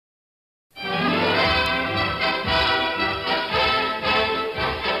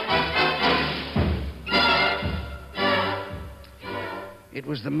It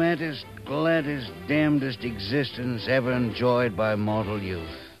was the maddest, gladdest, damnedest existence ever enjoyed by mortal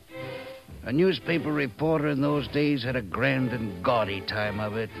youth. A newspaper reporter in those days had a grand and gaudy time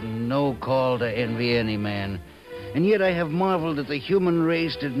of it, and no call to envy any man. And yet I have marveled that the human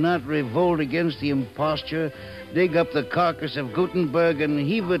race did not revolt against the imposture, dig up the carcass of Gutenberg, and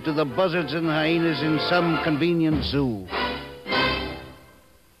heave it to the buzzards and hyenas in some convenient zoo.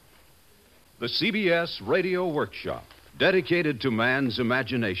 The CBS Radio Workshop, dedicated to man's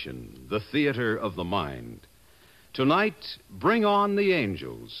imagination, the theater of the mind. Tonight, Bring On the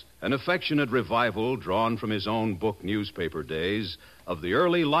Angels, an affectionate revival drawn from his own book newspaper days of the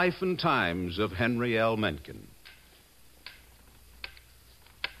early life and times of Henry L. Mencken.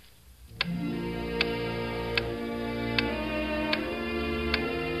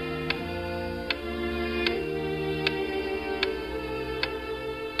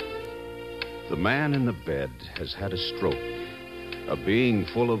 The man in the bed has had a stroke, a being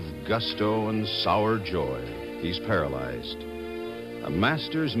full of gusto and sour joy. He's paralyzed. A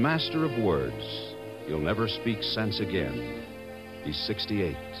master's master of words. He'll never speak sense again. He's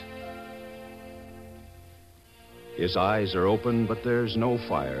 68. His eyes are open, but there's no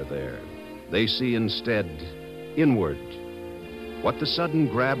fire there. They see instead inward. What the sudden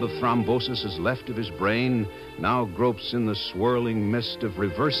grab of thrombosis has left of his brain now gropes in the swirling mist of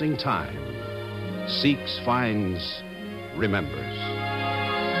reversing time. Seeks, finds, remembers.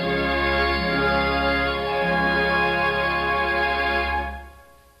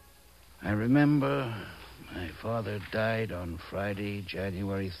 I remember my father died on Friday,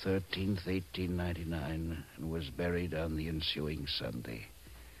 January 13th, 1899, and was buried on the ensuing Sunday.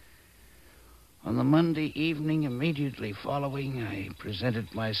 On the Monday evening immediately following, I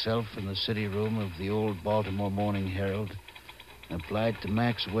presented myself in the city room of the old Baltimore Morning Herald and applied to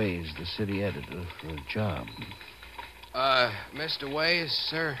Max Ways, the city editor, for a job. Mr. Ways,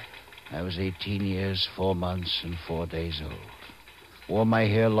 sir? I was 18 years, 4 months, and 4 days old. Wore my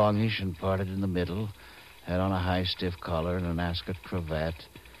hair longish and parted in the middle, had on a high, stiff collar and an ascot cravat,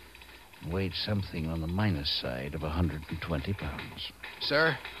 and weighed something on the minus side of 120 pounds.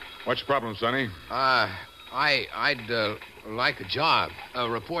 Sir? What's your problem, Sonny? I'd like a job, a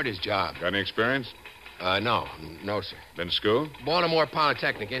reporter's job. Got any experience? No, sir. Been to school? Baltimore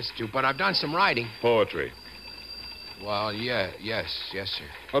Polytechnic Institute, but I've done some writing. Poetry. Well, yes, sir.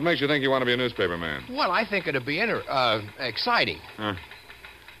 What makes you think you want to be a newspaper man? Well, I think it'd be exciting. Huh.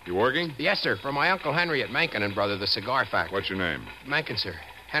 You working? Yes, sir, for my Uncle Henry at Mencken and Brother, the cigar factory. What's your name? Mencken, sir.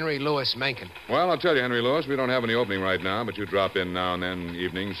 Henry Louis Mencken. Well, I'll tell you, Henry Lewis, we don't have any opening right now, but you drop in now and then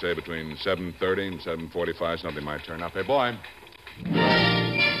evening, say between 7:30 and 7:45, something might turn up. Hey, boy.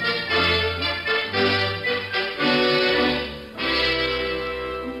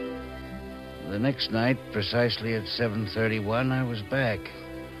 The next night, precisely at 7:31, I was back.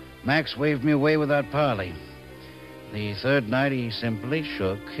 Max waved me away without parley. The third night, he simply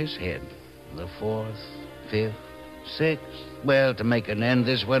shook his head. The fourth, fifth, sixth. Well, to make an end,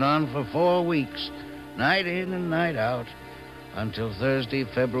 this went on for 4 weeks, night in and night out, until Thursday,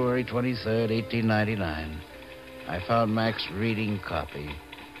 February 23rd, 1899. I found Max reading copy.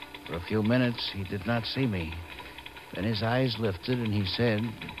 For a few minutes, he did not see me. Then his eyes lifted, and he said,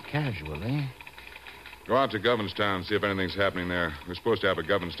 casually, Go out to Governorstown, see if anything's happening there. We're supposed to have a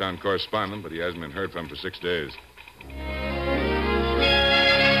Governorstown correspondent, but he hasn't been heard from for 6 days.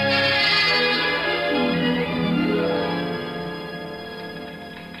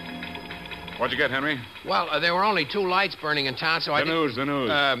 What'd you get, Henry? Well, there were only 2 lights burning in town, so The news.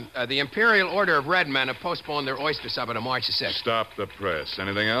 The Imperial Order of Red Men have postponed their oyster supper to March the 6th. Stop the press.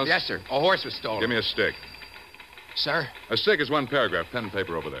 Anything else? Yes, sir. A horse was stolen. Give me a stick. Sir? A stick is 1 paragraph. Pen and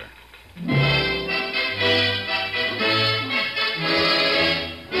paper over there.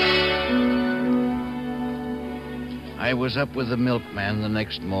 I was up with the milkman the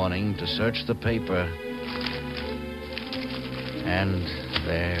next morning to search the paper. And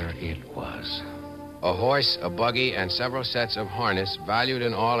there it was. A horse, a buggy, and several sets of harness, valued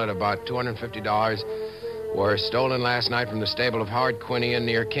in all at about $250, were stolen last night from the stable of Howard Quinian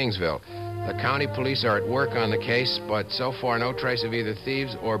near Kingsville. The county police are at work on the case, but so far no trace of either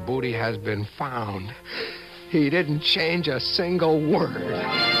thieves or booty has been found. He didn't change a single word.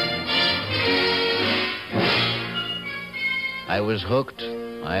 I was hooked.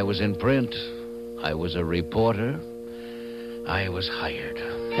 I was in print. I was a reporter. I was hired.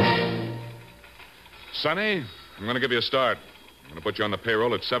 Sonny, I'm going to give you a start. I'm going to put you on the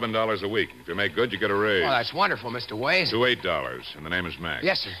payroll at $7 a week. If you make good, you get a raise. Well, that's wonderful, Mr. Ways. To $8, and the name is Max.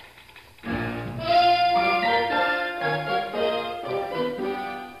 Yes, sir.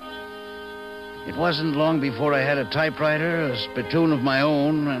 It wasn't long before I had a typewriter, a spittoon of my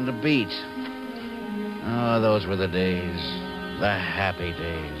own, and a beat. Oh, those were the days. The happy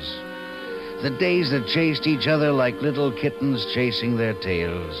days. The days that chased each other like little kittens chasing their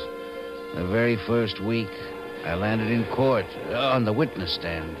tails. The very first week, I landed in court on the witness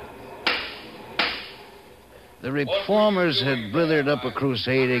stand. The reformers had blithered up a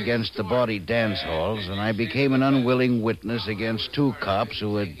crusade against the bawdy dance halls, and I became an unwilling witness against two cops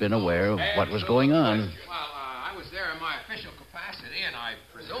who had been aware of what was going on. Well, I was there in my official capacity, and I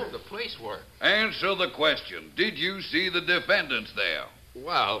presume the police were. Answer the question. Did you see the defendants there?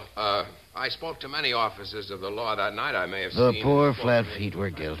 Well, I spoke to many officers of the law that night. I may have The seen... poor flat feet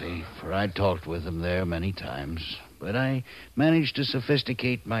were guilty, for I talked with them there many times. But I managed to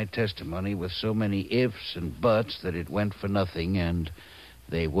sophisticate my testimony with so many ifs and buts that it went for nothing, and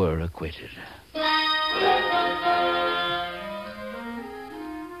they were acquitted.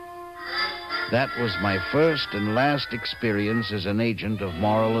 That was my first and last experience as an agent of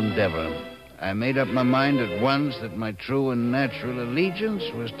moral endeavor. I made up my mind at once that my true and natural allegiance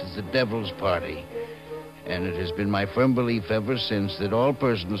was to the devil's party. And it has been my firm belief ever since that all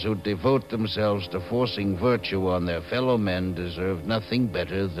persons who devote themselves to forcing virtue on their fellow men deserve nothing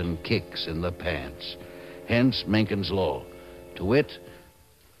better than kicks in the pants. Hence Mencken's law. To wit,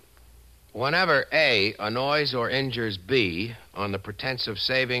 Whenever A annoys or injures B on the pretense of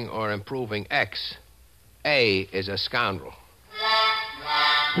saving or improving X, A is a scoundrel.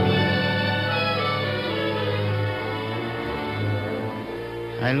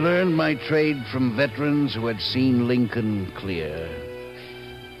 I learned my trade from veterans who had seen Lincoln clear.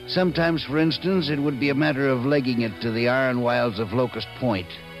 Sometimes, for instance, it would be a matter of legging it to the iron wilds of Locust Point.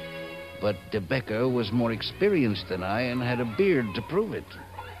 But De Becker was more experienced than I and had a beard to prove it.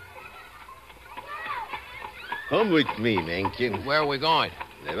 Come with me, Mencken. Where are we going?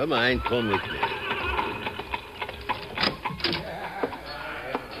 Never mind, come with me.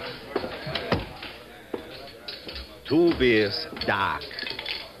 Two beers, dark.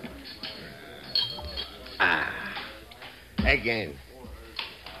 Again.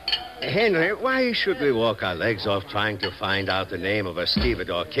 Henry, why should we walk our legs off trying to find out the name of a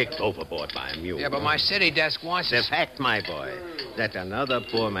stevedore kicked overboard by a mule? Yeah, but my city desk wants The to... fact, my boy, that another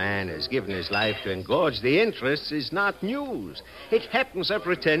poor man has given his life to engorge the interests is not news. It happens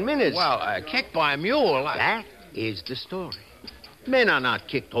every 10 minutes. Well, kicked by a mule... That is the story. Men are not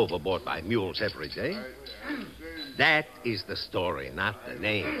kicked overboard by mules every day. That is the story, not the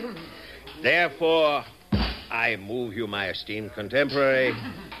name. Therefore, I move you, my esteemed contemporary,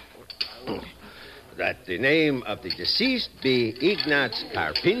 that the name of the deceased be Ignaz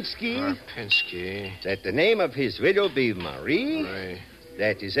Karpinski. Karpinski. That the name of his widow be Marie. Right.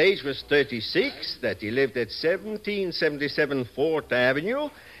 That his age was 36. That he lived at 1777 4th Avenue.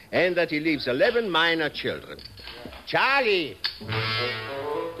 And that he leaves 11 minor children. Charlie!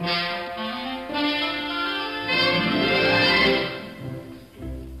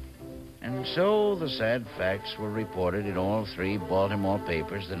 And so the sad facts were reported in all three Baltimore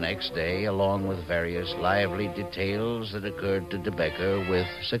papers the next day, along with various lively details that occurred to De Becker with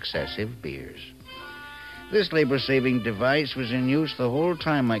successive beers. This labor-saving device was in use the whole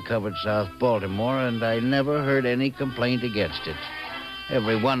time I covered South Baltimore, and I never heard any complaint against it.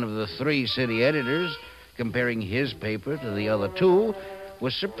 Every one of the three city editors, comparing his paper to the other two,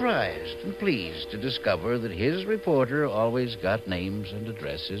 was surprised and pleased to discover that his reporter always got names and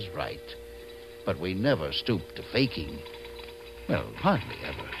addresses right. But we never stooped to faking. Well, hardly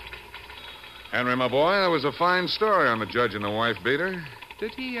ever. Henry, my boy, that was a fine story on the judge and the wife beater.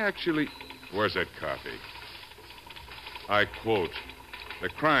 Did he actually... Where's that copy? I quote, "The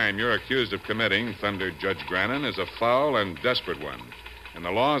crime you're accused of committing," thundered Judge Grannon, "is a foul and desperate one, and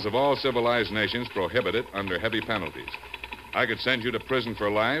the laws of all civilized nations prohibit it under heavy penalties. I could send you to prison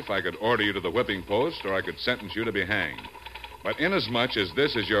for life, I could order you to the whipping post, or I could sentence you to be hanged. But inasmuch as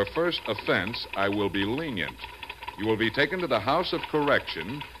this is your first offense, I will be lenient. You will be taken to the House of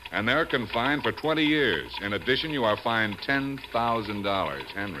Correction and there confined for 20 years. In addition, you are fined $10,000.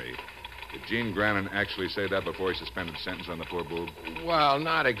 Henry, did Gene Grannon actually say that before he suspended sentence on the poor boob? Well,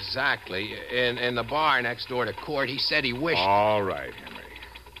 not exactly. In the bar next door to court, he said he wished... All right, Henry.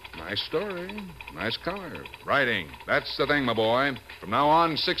 Nice story. Nice color. Writing. That's the thing, my boy. From now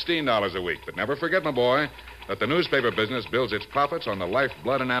on, $16 a week. But never forget, my boy, that the newspaper business builds its profits on the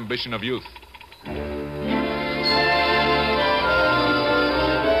lifeblood and ambition of youth.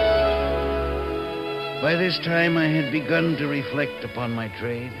 By this time, I had begun to reflect upon my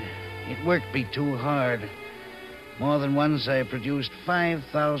trade. It worked me too hard. More than once, I produced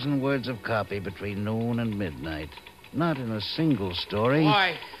 5,000 words of copy between noon and midnight. Not in a single story.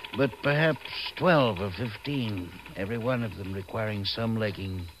 Why, but perhaps 12 or 15, every one of them requiring some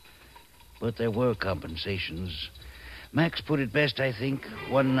legging. But there were compensations. Max put it best, I think,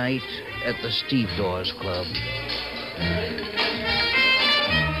 one night at the Stevedores Club.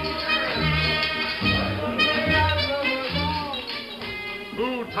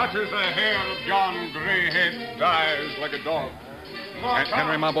 Who touches the hair of yon gray-head dies like a dog.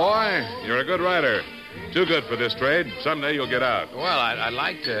 Henry, my boy, you're a good writer. Too good for this trade. Someday you'll get out. Well, I'd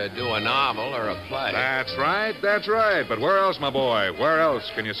like to do a novel or a play. That's right. But where else, my boy? Where else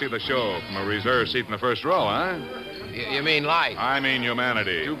can you see the show from a reserved seat in the first row, huh? You mean light? I mean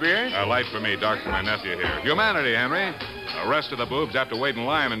humanity. 2 beers? Light for me, dark for my nephew here. Humanity, Henry. The rest of the boobs have to wait in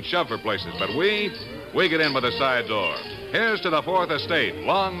line and shove for places, but we get in by the side door. Here's to the Fourth Estate.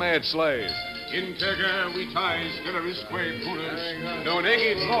 Long may it slave. Integer vitae scelerisque puris,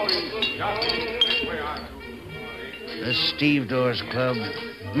 donegit glory. The Stevedores Club.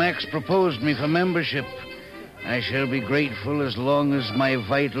 Max proposed me for membership. I shall be grateful as long as my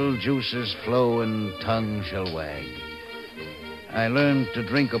vital juices flow and tongue shall wag. I learned to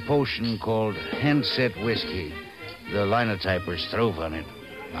drink a potion called handset whiskey. The linotypers throve on it.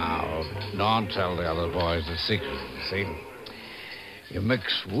 Now, don't tell the other boys the secret, see? You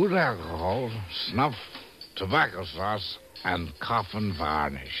mix wood alcohol, snuff, tobacco sauce, and coffin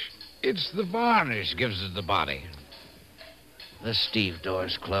varnish. It's the varnish gives it the body. The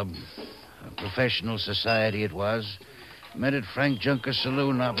Stevedores Club. A professional society it was. Met at Frank Junker's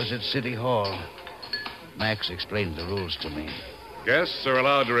saloon opposite City Hall. Max explained the rules to me. Guests are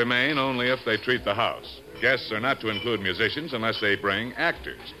allowed to remain only if they treat the house. Guests are not to include musicians unless they bring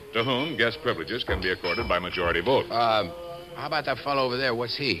actors, to whom guest privileges can be accorded by majority vote. How about that fellow over there?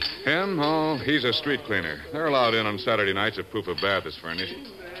 What's he? Him? Oh, he's a street cleaner. They're allowed in on Saturday nights if proof of bath is furnished.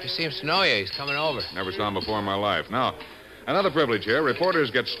 He seems to know you. He's coming over. Never saw him before in my life. Now, another privilege here.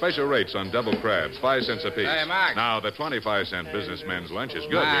 Reporters get special rates on double crabs, 5 cents apiece. Hey, Max. Now, the 25-cent businessman's lunch is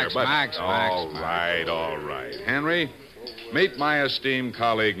good Max, here, but... Max. All right. Henry, meet my esteemed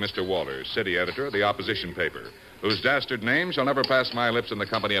colleague, Mr. Walters, city editor of the opposition paper, whose dastard name shall never pass my lips in the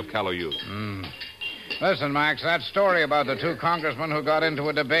company of callow youth. Listen, Max, that story about the 2 congressmen who got into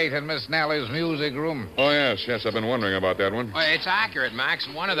a debate in Miss Nellie's music room. Oh, yes, I've been wondering about that one. Well, it's accurate, Max.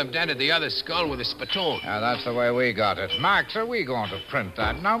 One of them dented the other's skull with a spittoon. Yeah, that's the way we got it. Max, are we going to print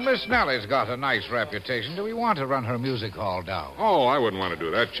that? Now, Miss Nellie's got a nice reputation. Do we want to run her music hall down? Oh, I wouldn't want to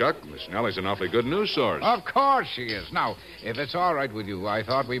do that, Chuck. Miss Nellie's an awfully good news source. Of course she is. Now, if it's all right with you, I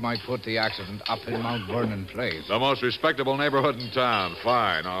thought we might put the accident up in Mount Vernon Place. The most respectable neighborhood in town.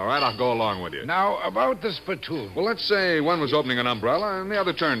 Fine. All right, I'll go along with you. Now, about the spittoon. Well, let's say one was opening an umbrella and the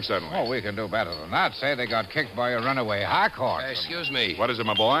other turned suddenly. Oh, we can do better than that. Say they got kicked by a runaway hack horse. Excuse me. What is it,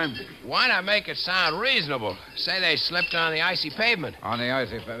 my boy? Why not make it sound reasonable? Say they slipped on the icy pavement. On the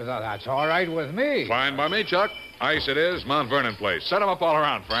icy... That's all right with me. Fine by me, Chuck. Ice it is, Mount Vernon Place. Set them up all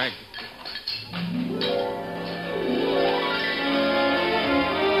around, Frank.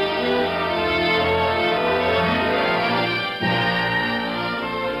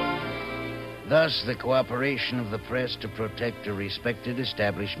 Thus, the cooperation of the press to protect a respected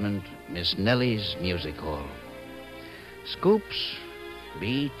establishment, Miss Nellie's Music Hall. Scoops,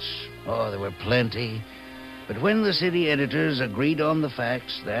 beats, there were plenty. But when the city editors agreed on the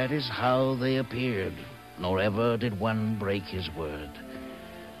facts, that is how they appeared. Nor ever did one break his word.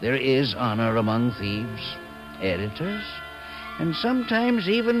 There is honor among thieves, editors, and sometimes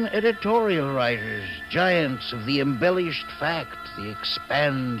even editorial writers, giants of the embellished fact, the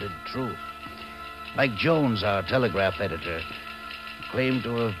expanded truth. Like Jones, our telegraph editor, claimed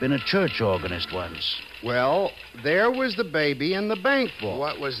to have been a church organist once. Well, there was the baby in the bank vault.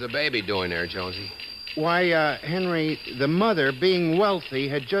 What was the baby doing there, Jonesy? Why, Henry, the mother, being wealthy,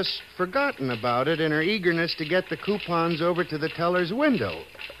 had just forgotten about it in her eagerness to get the coupons over to the teller's window.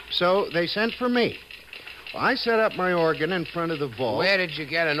 So they sent for me. I set up my organ in front of the vault. Where did you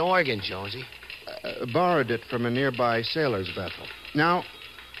get an organ, Jonesy? Borrowed it from a nearby sailor's vessel. Now,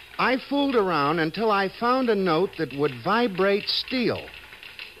 I fooled around until I found a note that would vibrate steel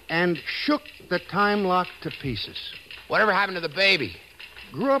and shook the time lock to pieces. Whatever happened to the baby?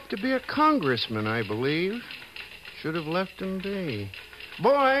 Grew up to be a congressman, I believe. Should have left him be.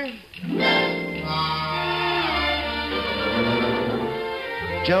 Boy!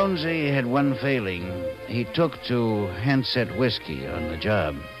 Jonesy had one failing. He took to handset whiskey on the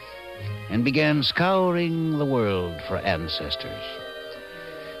job and began scouring the world for ancestors.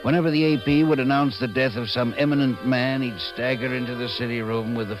 Whenever the AP would announce the death of some eminent man, he'd stagger into the city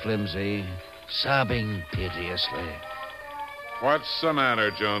room with the flimsy, sobbing piteously. What's the matter,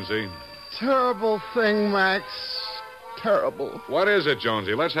 Jonesy? Terrible thing, Max. terrible. What is it,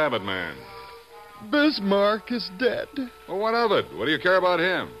 Jonesy? Let's have it, man. Bismarck is dead. Well, what of it? What do you care about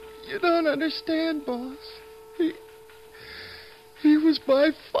him? You don't understand, boss. He was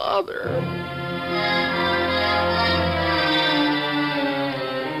my father.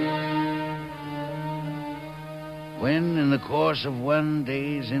 When, in the course of one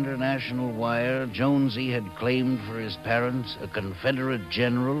day's international wire, Jonesy had claimed for his parents a Confederate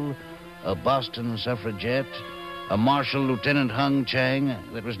general, a Boston suffragette, a Marshal Lieutenant Hung Chang,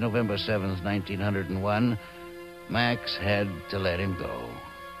 that was November 7th, 1901, Max had to let him go.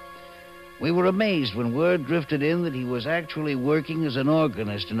 We were amazed when word drifted in that he was actually working as an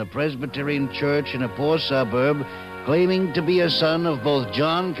organist in a Presbyterian church in a poor suburb, claiming to be a son of both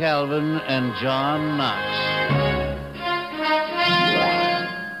John Calvin and John Knox.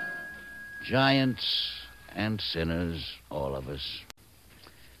 Giants and sinners, all of us.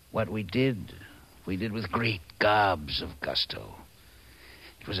 What we did with great gobs of gusto.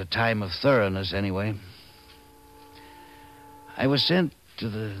 It was a time of thoroughness, anyway. I was sent to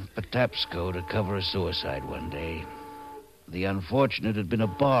the Patapsco to cover a suicide one day. The unfortunate had been a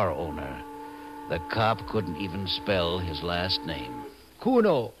bar owner. The cop couldn't even spell his last name.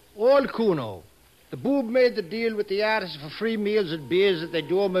 Kuno. Old Kuno. The boob made the deal with the artist for free meals and beers that they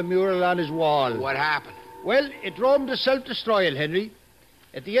do him a mural on his wall. What happened? Well, it drove him to self-destroyal, Henry.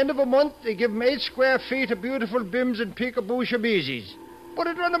 At the end of a month, they give him 8 square feet of beautiful bims and peekaboo chemises. But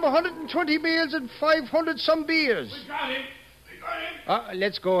it run him 120 meals and 500 some beers. We got him.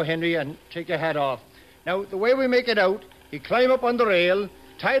 Let's go, Henry, and take your hat off. Now, the way we make it out, he climbed up on the rail,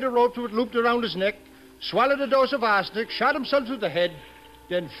 tied a rope to it looped around his neck, swallowed a dose of arsenic, shot himself through the head,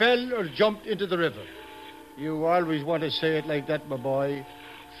 then fell or jumped into the river. You always want to say it like that, my boy.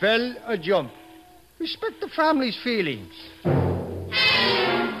 Fell or jumped. Respect the family's feelings.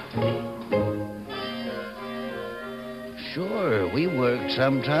 Sure, we worked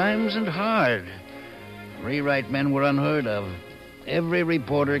sometimes and hard. Rewrite men were unheard of. Every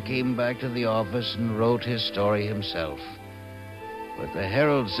reporter came back to the office and wrote his story himself. But the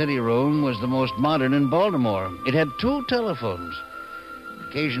Herald City Room was the most modern in Baltimore. It had 2 telephones.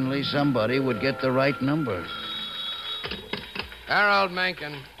 Occasionally, somebody would get the right number. Harold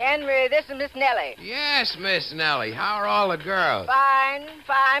Mencken. Henry, this is Miss Nellie. Yes, Miss Nellie. How are all the girls?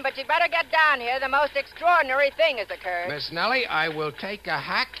 Fine, but you'd better get down here. The most extraordinary thing has occurred. Miss Nellie, I will take a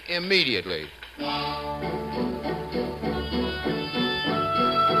hack immediately.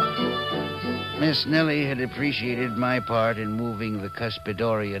 Miss Nellie had appreciated my part in moving the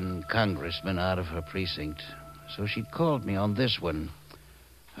Cuspidorian congressman out of her precinct, so she'd called me on this one.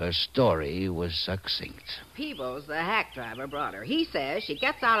 Her story was succinct. Peebles, the hack driver, brought her. He says she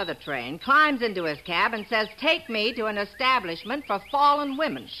gets out of the train, climbs into his cab, and says, "Take me to an establishment for fallen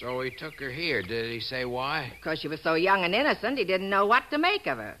women." So he took her here. Did he say why? Because she was so young and innocent, he didn't know what to make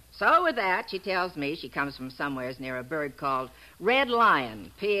of her. So with that, she tells me she comes from somewheres near a bird called Red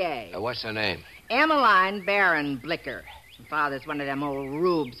Lion, P.A. What's her name? Emmeline Barron Blicker. Her father's one of them old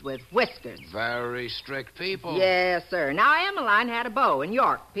rubes with whiskers. Very strict people. Yes, sir. Now, Emmeline had a beau in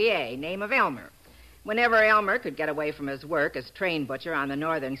York, P.A., name of Elmer. Whenever Elmer could get away from his work as train butcher on the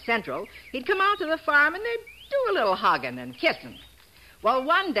Northern Central, he'd come out to the farm and they'd do a little hugging and kissing. Well,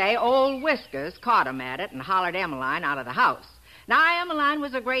 one day, old Whiskers caught him at it and hollered Emmeline out of the house. Now, Emmeline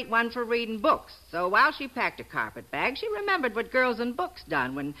was a great one for reading books, so while she packed a carpet bag, she remembered what girls in books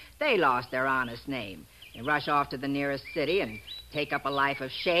done when they lost their honest name. They rush off to the nearest city and take up a life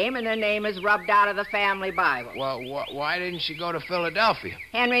of shame, and their name is rubbed out of the family Bible. Well, why didn't she go to Philadelphia?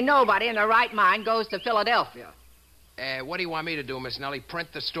 Henry, nobody in their right mind goes to Philadelphia. What do you want me to do, Miss Nellie?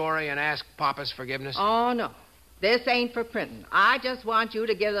 Print the story and ask Papa's forgiveness? Oh, no. This ain't for printing. I just want you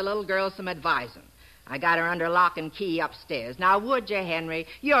to give the little girl some advising. I got her under lock and key upstairs. Now, would you, Henry?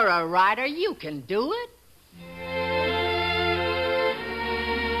 You're a writer. You can do it.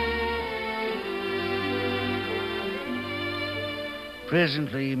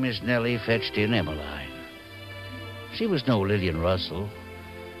 Presently, Miss Nellie fetched in Emmeline. She was no Lillian Russell,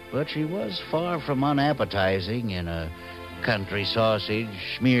 but she was far from unappetizing in a country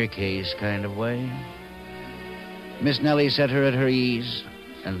sausage, smear case kind of way. Miss Nellie set her at her ease,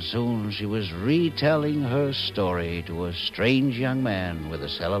 and soon she was retelling her story to a strange young man with a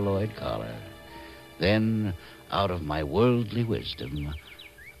celluloid collar. Then, out of my worldly wisdom,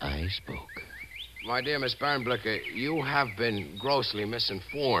 I spoke. My dear Miss Barnblicker, you have been grossly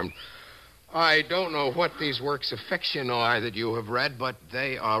misinformed. I don't know what these works of fiction are that you have read, but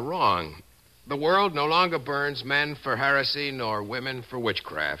they are wrong. The world no longer burns men for heresy nor women for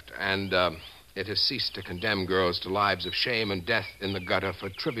witchcraft, and it has ceased to condemn girls to lives of shame and death in the gutter for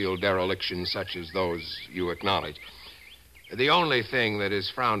trivial derelictions such as those you acknowledge. The only thing that is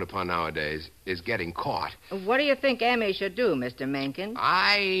frowned upon nowadays is getting caught. What do you think Emmy should do, Mr. Mencken?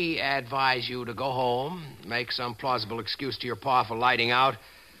 I advise you to go home, make some plausible excuse to your pa for lighting out,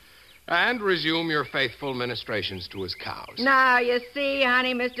 and resume your faithful ministrations to his cows. Now, you see,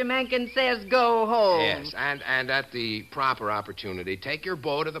 honey, Mr. Mencken says go home. Yes, and at the proper opportunity, take your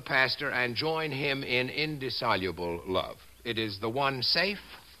bow to the pastor and join him in indissoluble love. It is the one safe,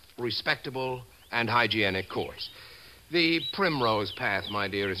 respectable, and hygienic course. The primrose path, my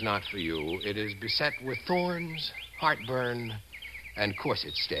dear, is not for you. It is beset with thorns, heartburn, and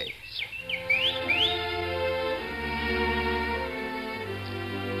corset stays.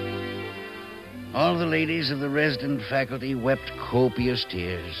 All the ladies of the resident faculty wept copious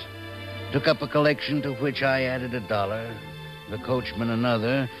tears, took up a collection to which I added $1, the coachman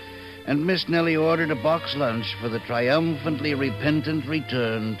another, and Miss Nellie ordered a box lunch for the triumphantly repentant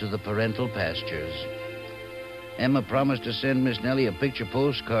return to the parental pastures. Emma promised to send Miss Nellie a picture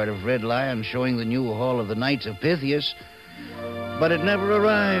postcard of Red Lion showing the new hall of the Knights of Pythias, but it never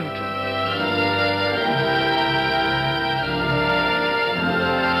arrived.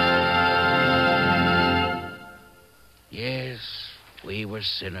 Yes, we were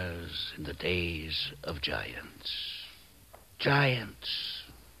sinners in the days of giants. Giants.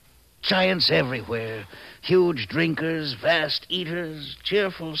 Giants everywhere. Huge drinkers, vast eaters,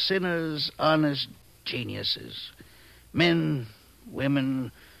 cheerful sinners, honest geniuses. Men,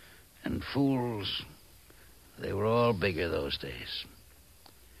 women, and fools. They were all bigger those days.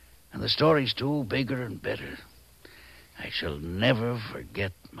 And the stories, too, bigger and better. I shall never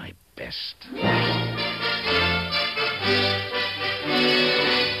forget my best.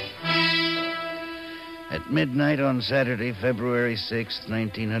 At midnight on Saturday, February 6th,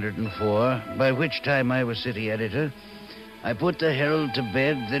 1904, by which time I was city editor, I put the Herald to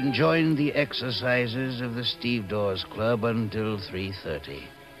bed, then joined the exercises of the Steve Dawes Club until 3:30.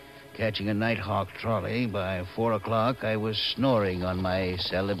 Catching a Nighthawk trolley, by 4 o'clock, I was snoring on my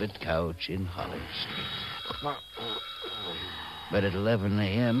celibate couch in Holly Street. But at 11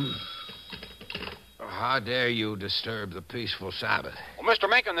 a.m., How dare you disturb the peaceful Sabbath? Well, Mr.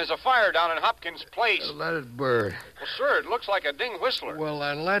 Mencken, there's a fire down in Hopkins Place. Let it burn. Well, sir, it looks like a ding whistler. Well,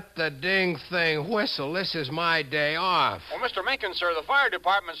 then let the ding thing whistle. This is my day off. Well, Mr. Mencken, sir, the fire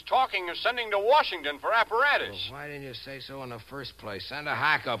department's talking of sending to Washington for apparatus. Well, why didn't you say so in the first place? Send a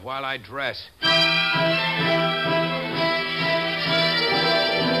hack up while I dress.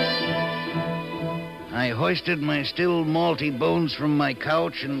 I hoisted my still malty bones from my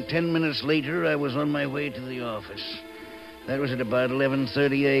couch, and 10 minutes later I was on my way to the office. That was at about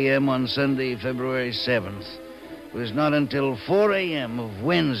 11:30 a.m. on Sunday, February 7th. It was not until 4 a.m. of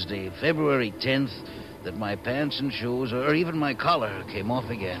Wednesday, February 10th, that my pants and shoes, or even my collar, came off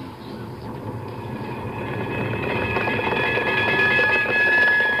again.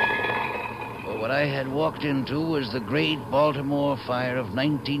 But what I had walked into was the great Baltimore fire of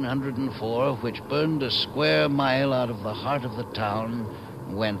 1904, which burned a square mile out of the heart of the town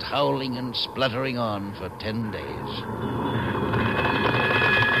and went howling and spluttering on for 10 days.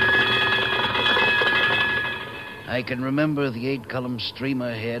 I can remember the 8-column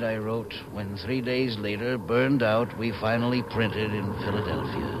streamer head I wrote when 3 days later, Burned Out, we finally printed in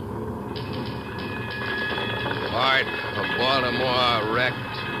Philadelphia. Part of Baltimore wrecked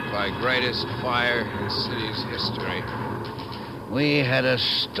by greatest fire in city's history. We had a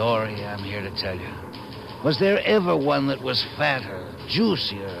story, I'm here to tell you. Was there ever one that was fatter,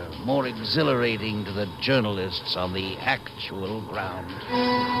 juicier, more exhilarating to the journalists on the actual ground?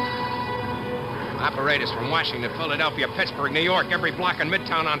 Apparatus from Washington, Philadelphia, Pittsburgh, New York, every block in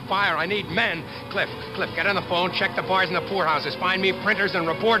Midtown on fire. I need men. Cliff, get on the phone, check the bars and the poorhouses, find me printers and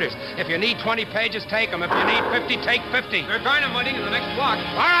reporters. If you need 20 pages, take them. If you need 50, take 50. They're dynamiting in the next block.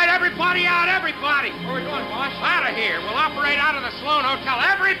 All right, everybody out, everybody. Where are we going, boss? Out of here. We'll operate out of the Sloan Hotel.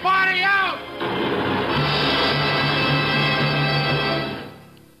 Everybody out!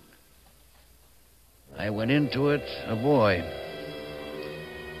 I went into it a boy.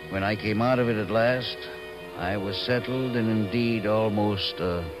 When I came out of it at last, I was settled and indeed almost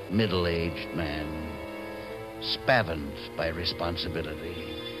a middle-aged man, spavined by responsibility.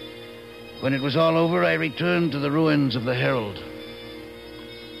 When it was all over, I returned to the ruins of the Herald.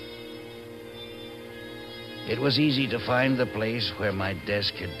 It was easy to find the place where my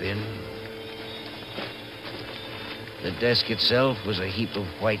desk had been. The desk itself was a heap of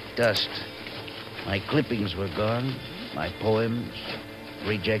white dust. My clippings were gone, my poems,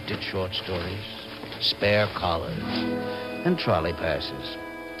 rejected short stories, spare collars, and trolley passes.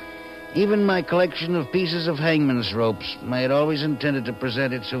 Even my collection of pieces of hangman's ropes. I had always intended to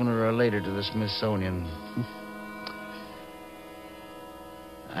present it sooner or later to the Smithsonian.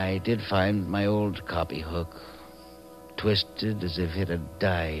 I did find my old copy hook, twisted as if it had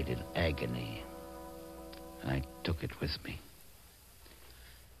died in agony. I took it with me.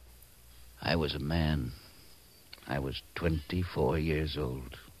 I was a man. I was 24 years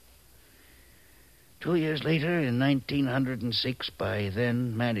old. 2 years later, in 1906, by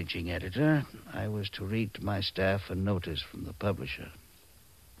then managing editor, I was to read to my staff a notice from the publisher.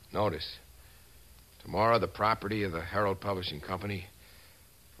 Notice. Tomorrow, the property of the Herald Publishing Company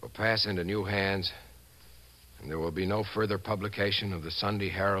will pass into new hands, and there will be no further publication of the Sunday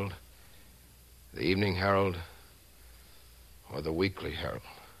Herald, the Evening Herald, or the Weekly Herald.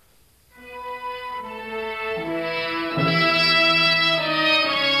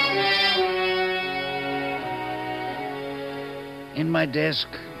 In my desk,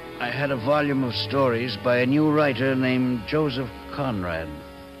 I had a volume of stories by a new writer named Joseph Conrad.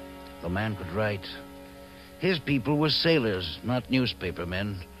 The man could write. His people were sailors, not newspaper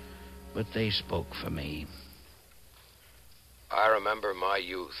men, but they spoke for me. I remember my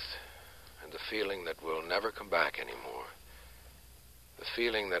youth and the feeling that will never come back anymore. The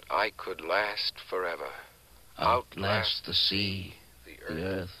feeling that I could last forever. Outlast the sea, the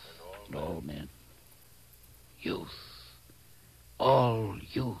earth, and all men. Youth. All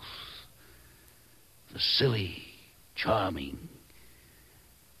youth. The silly, charming,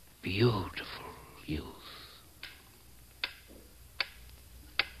 beautiful youth.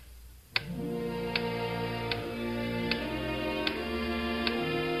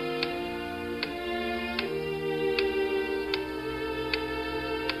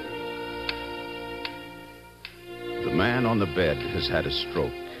 The man on the bed has had a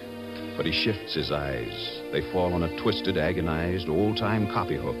stroke, but he shifts his eyes. They fall on a twisted, agonized, old-time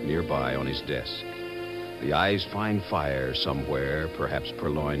copyhook nearby on his desk. The eyes find fire somewhere, perhaps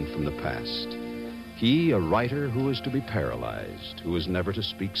purloined from the past. He, a writer who is to be paralyzed, who is never to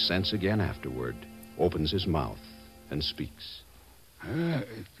speak sense again afterward, opens his mouth and speaks.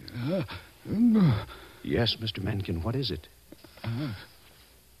 Yes, Mr. Mencken, what is it?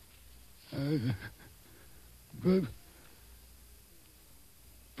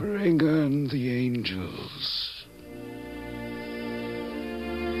 Bring on the angels.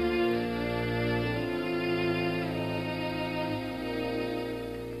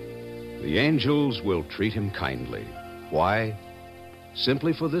 The angels will treat him kindly. Why?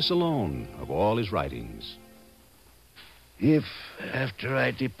 Simply for this alone of all his writings. If, after I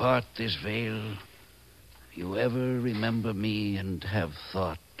depart this vale, you ever remember me and have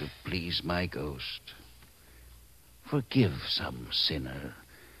thought to please my ghost, forgive some sinner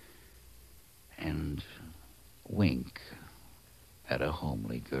and wink at a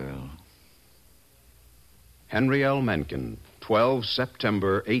homely girl. Henry L. Mencken, 12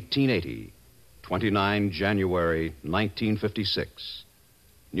 September 1880, 29 January 1956.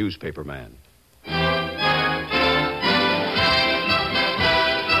 Newspaperman.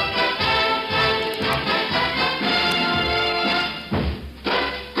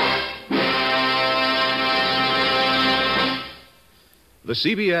 The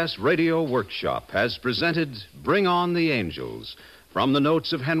CBS Radio Workshop has presented Bring On the Angels, from the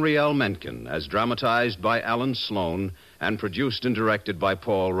notes of Henry L. Mencken, as dramatized by Alan Sloan and produced and directed by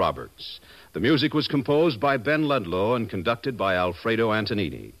Paul Roberts. The music was composed by Ben Ludlow and conducted by Alfredo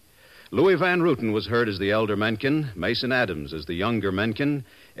Antonini. Louis Van Ruten was heard as the elder Mencken, Mason Adams as the younger Mencken,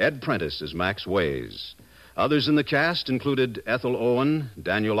 Ed Prentice as Max Ways. Others in the cast included Ethel Owen,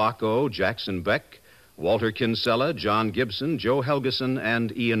 Daniel Ocko, Jackson Beck, Walter Kinsella, John Gibson, Joe Helgeson,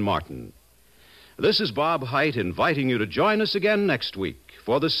 and Ian Martin. This is Bob Hite inviting you to join us again next week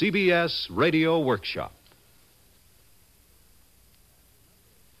for the CBS Radio Workshop.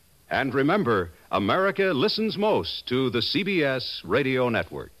 And remember, America listens most to the CBS Radio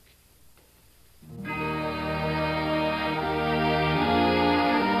Network.